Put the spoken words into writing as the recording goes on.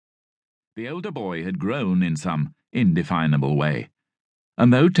The older boy had grown in some indefinable way,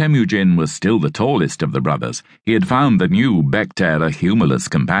 and though Temujin was still the tallest of the brothers, he had found the new Bekter a humorless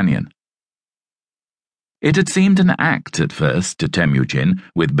companion. It had seemed an act at first to Temujin,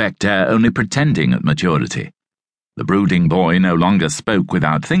 with Bekter only pretending at maturity. The brooding boy no longer spoke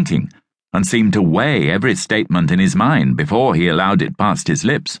without thinking, and seemed to weigh every statement in his mind before he allowed it past his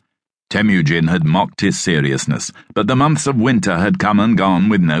lips. Temujin had mocked his seriousness, but the months of winter had come and gone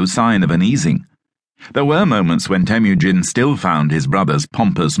with no sign of an easing. There were moments when Temujin still found his brother's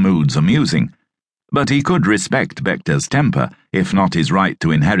pompous moods amusing, but he could respect Bekter's temper, if not his right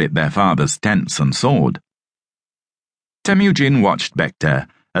to inherit their father's tents and sword. Temujin watched Bekter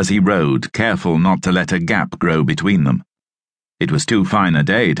as he rode, careful not to let a gap grow between them. It was too fine a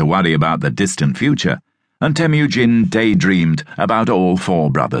day to worry about the distant future, and Temujin daydreamed about all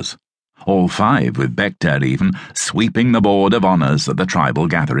four brothers. All five, with Bekter even, sweeping the board of honours at the tribal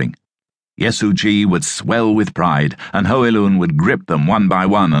gathering. Yesuji would swell with pride, and Iggulden would grip them one by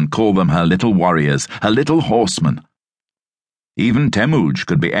one and call them her little warriors, her little horsemen. Even Temuj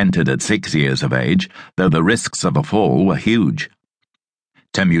could be entered at 6 years of age, though the risks of a fall were huge.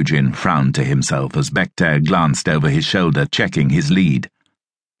 Temujin frowned to himself as Bekter glanced over his shoulder, checking his lead.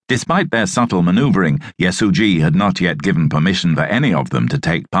 Despite their subtle manoeuvring, Yesuji had not yet given permission for any of them to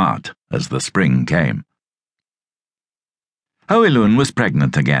take part as the spring came. Iggulden was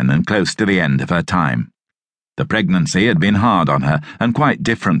pregnant again and close to the end of her time. The pregnancy had been hard on her and quite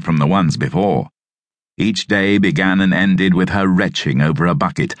different from the ones before. Each day began and ended with her retching over a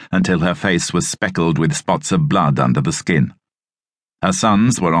bucket until her face was speckled with spots of blood under the skin. Her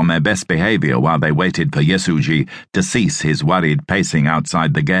sons were on their best behaviour while they waited for Yesuji to cease his worried pacing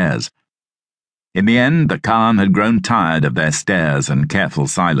outside the gares. In the end, the Conn had grown tired of their stares and careful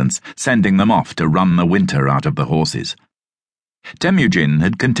silence, sending them off to run the winter out of the horses. Temujin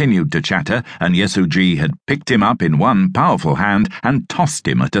had continued to chatter, and Yesuji had picked him up in one powerful hand and tossed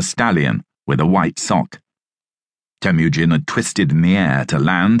him at a stallion with a white sock. Temujin had twisted in the air to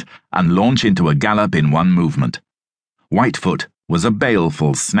land and launch into a gallop in one movement. Whitefoot was a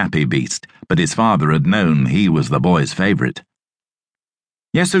baleful, snappy beast, but his father had known he was the boy's favourite.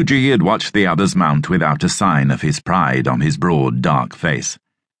 Yesuji had watched the others mount without a sign of his pride on his broad, dark face.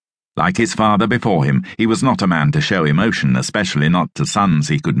 Like his father before him, he was not a man to show emotion, especially not to sons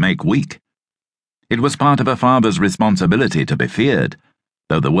he could make weak. It was part of a father's responsibility to be feared,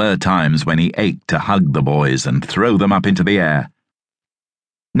 though there were times when he ached to hug the boys and throw them up into the air.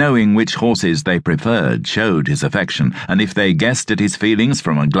 Knowing which horses they preferred showed his affection, and if they guessed at his feelings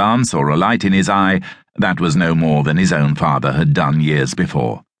from a glance or a light in his eye, that was no more than his own father had done years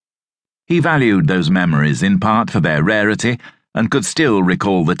before. He valued those memories in part for their rarity, and could still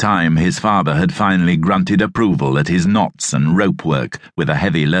recall the time his father had finally grunted approval at his knots and rope work with a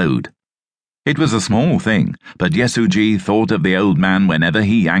heavy load. It was a small thing, but Yesuji thought of the old man whenever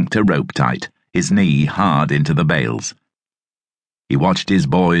he yanked a rope tight, his knee hard into the bales. He watched his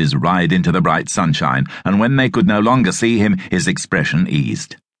boys ride into the bright sunshine, and when they could no longer see him, his expression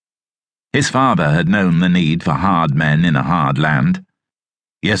eased. His father had known the need for hard men in a hard land.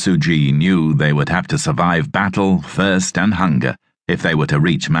 Yesuji knew they would have to survive battle, thirst, and hunger if they were to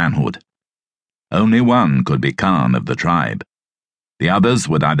reach manhood. Only one could be Conn of the tribe. The others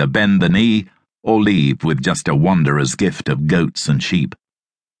would either bend the knee or leave with just a wanderer's gift of goats and sheep.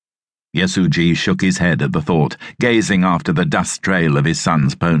 Yesuji shook his head at the thought, gazing after the dust trail of his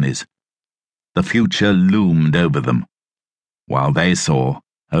son's ponies. The future loomed over them, while they saw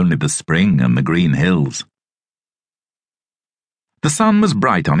only the spring and the green hills. The sun was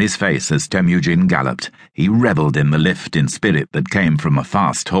bright on his face as Temujin galloped. He revelled in the lift in spirit that came from a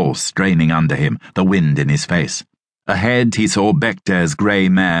fast horse straining under him, the wind in his face. Ahead he saw Bekter's grey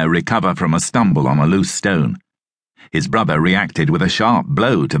mare recover from a stumble on a loose stone. His brother reacted with a sharp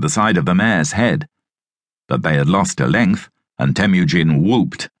blow to the side of the mare's head. But they had lost a length, and Temujin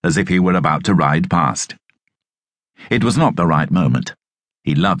whooped as if he were about to ride past. It was not the right moment.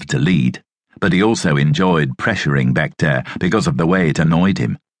 He loved to lead, but he also enjoyed pressuring Bekter because of the way it annoyed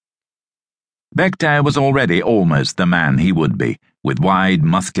him. Bekter was already almost the man he would be, with wide,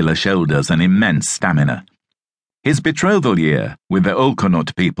 muscular shoulders and immense stamina. His betrothal year with the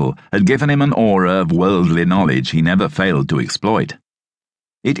Ulkonut people had given him an aura of worldly knowledge he never failed to exploit.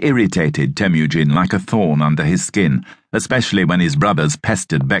 It irritated Temujin like a thorn under his skin, especially when his brothers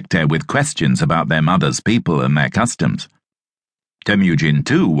pestered Bekter with questions about their mother's people and their customs. Temujin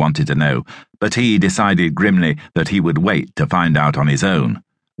too wanted to know, but he decided grimly that he would wait to find out on his own,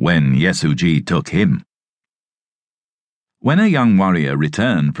 when Yesuji took him. When a young warrior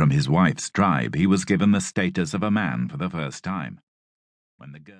returned from his wife's tribe, he was given the status of a man for the first time. When the girl